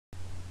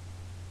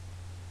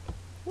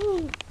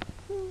Ooh.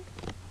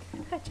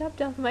 I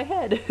chopped off my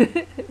head.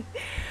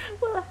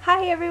 Well,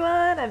 hi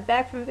everyone. I'm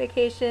back from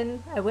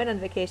vacation. I went on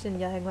vacation.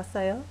 여행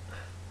왔어요.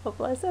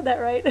 Hopefully I said that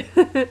right.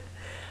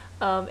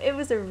 It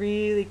was a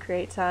really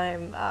great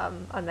time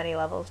on many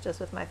levels,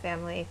 just with my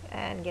family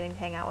and getting to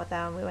hang out with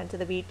them. We went to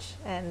the beach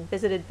and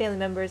visited family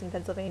members in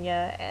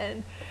Pennsylvania,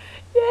 and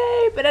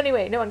yay! But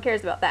anyway, no one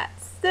cares about that.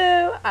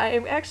 So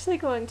I'm actually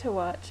going to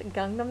watch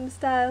Gangnam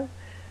Style.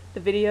 The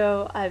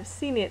video, I've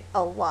seen it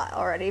a lot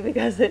already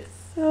because it's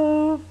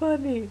so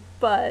funny.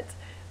 But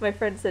my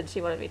friend said she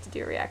wanted me to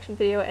do a reaction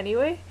video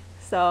anyway,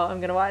 so I'm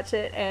gonna watch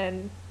it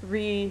and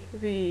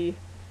react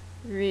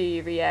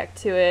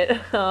to it.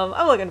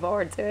 I'm looking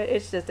forward to it.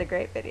 It's just a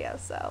great video,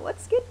 so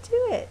let's get to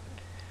it.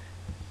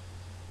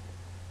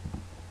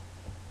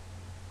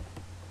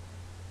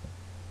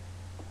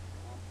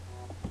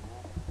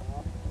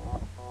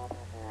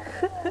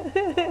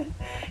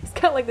 He's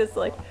got like this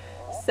like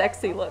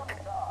sexy look.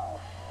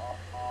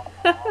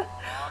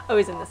 Oh,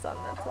 he's in the sun,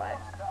 that's why.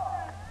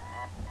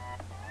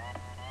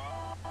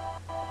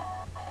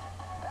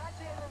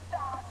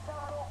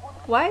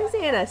 Why is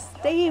he in a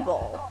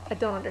stable? I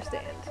don't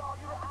understand.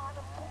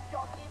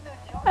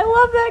 I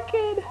love that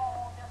kid.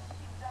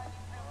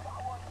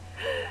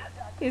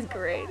 He's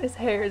great. His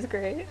hair is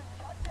great.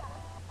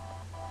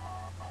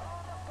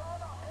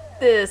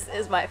 This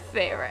is my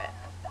favorite.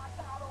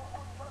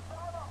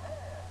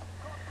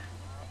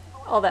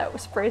 All that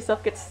spray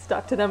stuff gets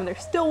stuck to them and they're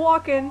still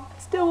walking.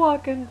 Still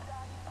walking.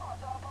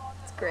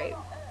 It's great.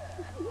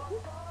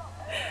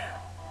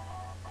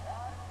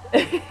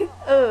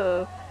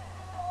 Oh.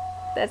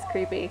 That's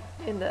creepy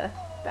in the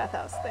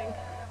bathhouse thing.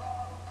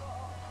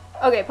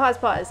 Okay,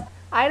 pause.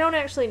 I don't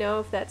actually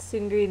know if that's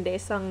Seungri and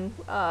Daesung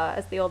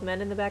as the old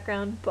men in the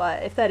background,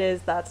 but if that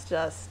is, that's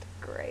just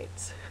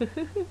great.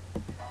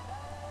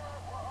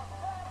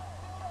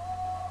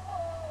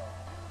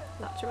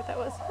 Not sure what that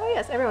was. Oh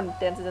yes, everyone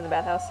dances in the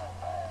bathhouse.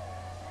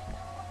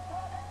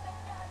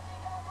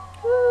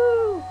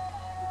 Woo!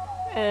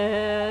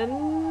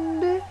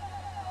 And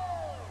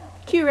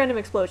cue random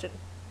explosion.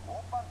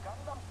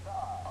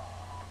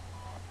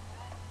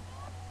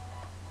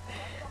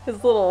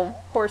 His little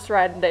horse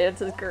ride and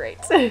dance is great.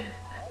 Of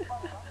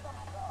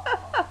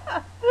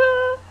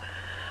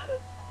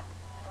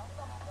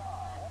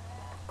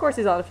course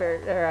he's on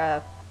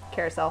a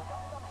carousel.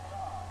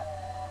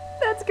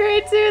 That's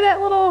great too,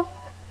 that little...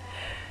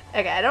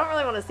 Okay, I don't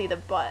really want to see the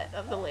butt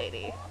of the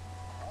lady.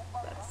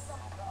 That's...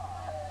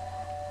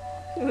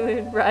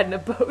 riding a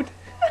boat.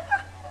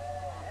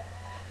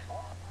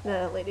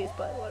 The lady's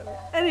butt, whatever.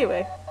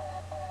 Anyway.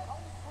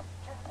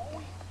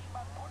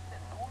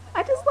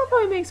 I just love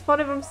how he makes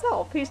fun of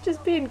himself. He's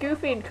just being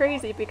goofy and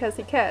crazy because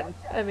he can.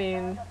 I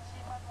mean,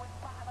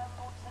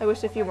 I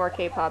wish a few more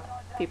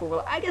K-pop people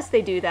will. I guess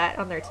they do that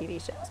on their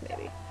TV shows,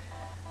 maybe.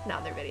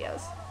 Not in their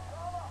videos.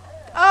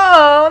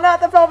 Oh,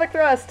 not the pelvic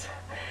thrust!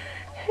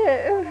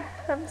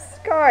 I'm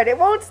scarred. It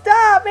won't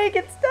stop! Make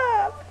it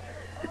stop!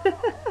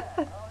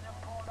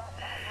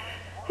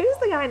 Who's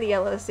the guy in the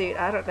yellow suit?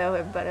 I don't know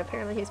him, but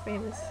apparently he's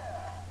famous.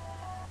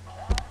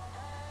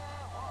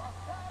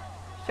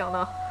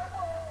 Hyuna.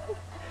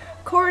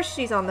 Of course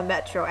she's on the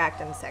metro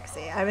acting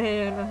sexy. I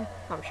mean,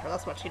 I'm sure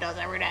that's what she does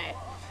every day.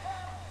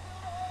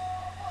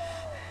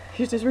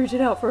 He's just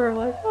reaching out for her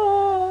like,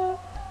 oh.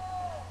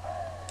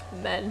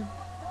 Men.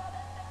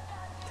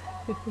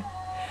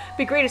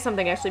 Be great if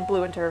something actually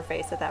blew into her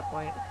face at that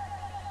point.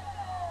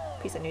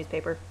 Piece of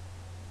newspaper.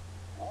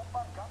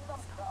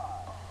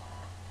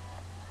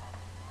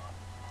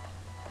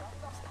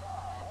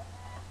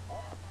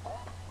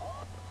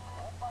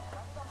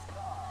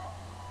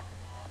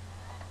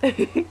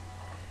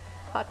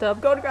 Hot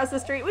tub, going across the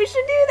street. We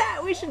should do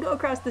that! We should go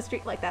across the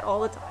street like that all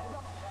the time.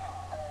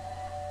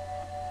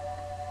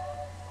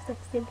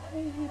 Sexy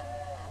lady.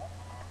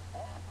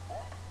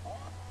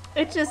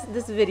 It just,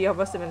 this video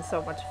must have been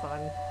so much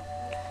fun.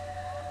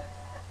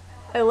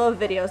 I love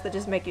videos that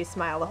just make you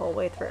smile the whole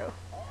way through.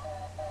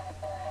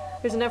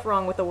 There's enough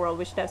wrong with the world,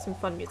 we should have some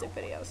fun music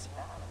videos.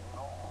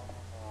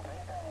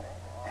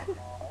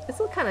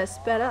 It's all kind of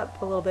sped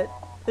up a little bit.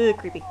 Ugh,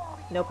 creepy.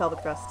 No pelvic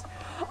thrusts.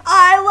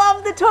 I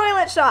love the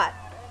toilet shot!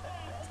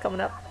 It's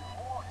coming up.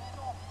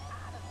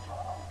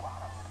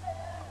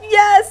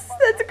 Yes!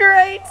 That's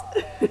great!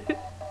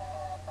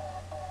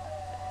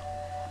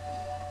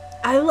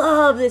 I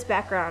love this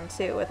background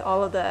too, with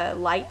all of the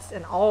lights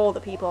and all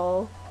the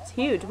people. It's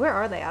huge. Where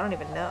are they? I don't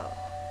even know.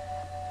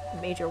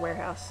 A major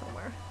warehouse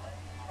somewhere.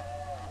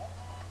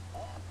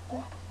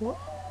 What?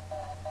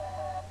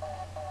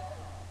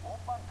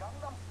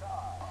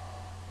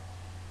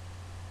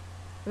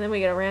 And then we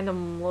get a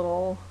random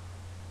little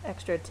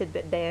extra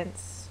tidbit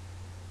dance.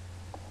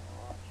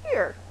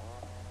 Here.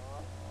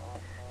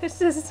 It's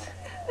just...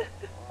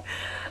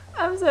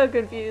 I'm so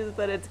confused,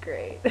 but it's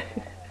great.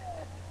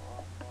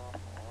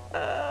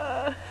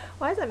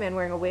 Why is that man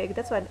wearing a wig?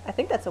 That's what I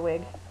think that's a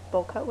wig.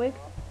 Bowl cut wig.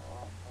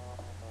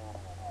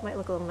 Might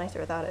look a little nicer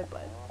without it,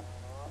 but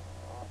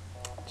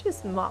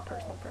just my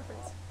personal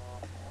preference.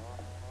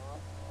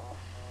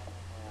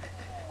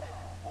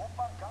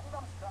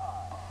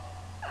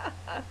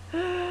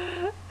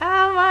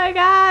 Oh my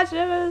gosh,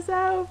 it was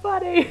so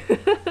funny.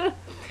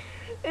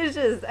 It's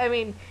just, I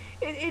mean,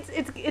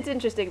 it's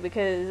interesting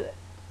because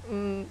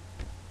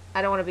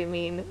I don't want to be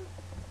mean.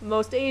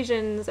 Most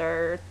Asians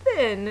are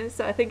thin,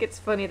 so I think it's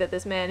funny that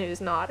this man who's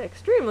not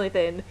extremely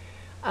thin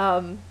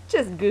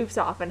just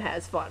goofs off and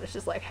has fun. It's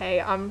just like, hey,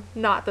 I'm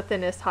not the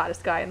thinnest,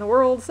 hottest guy in the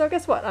world, so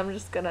guess what? I'm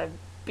just gonna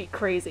be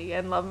crazy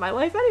and love my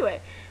life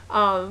anyway.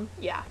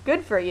 Yeah,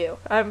 good for you.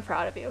 I'm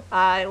proud of you.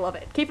 I love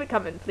it. Keep it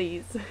coming,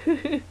 please.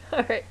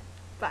 Alright,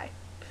 bye.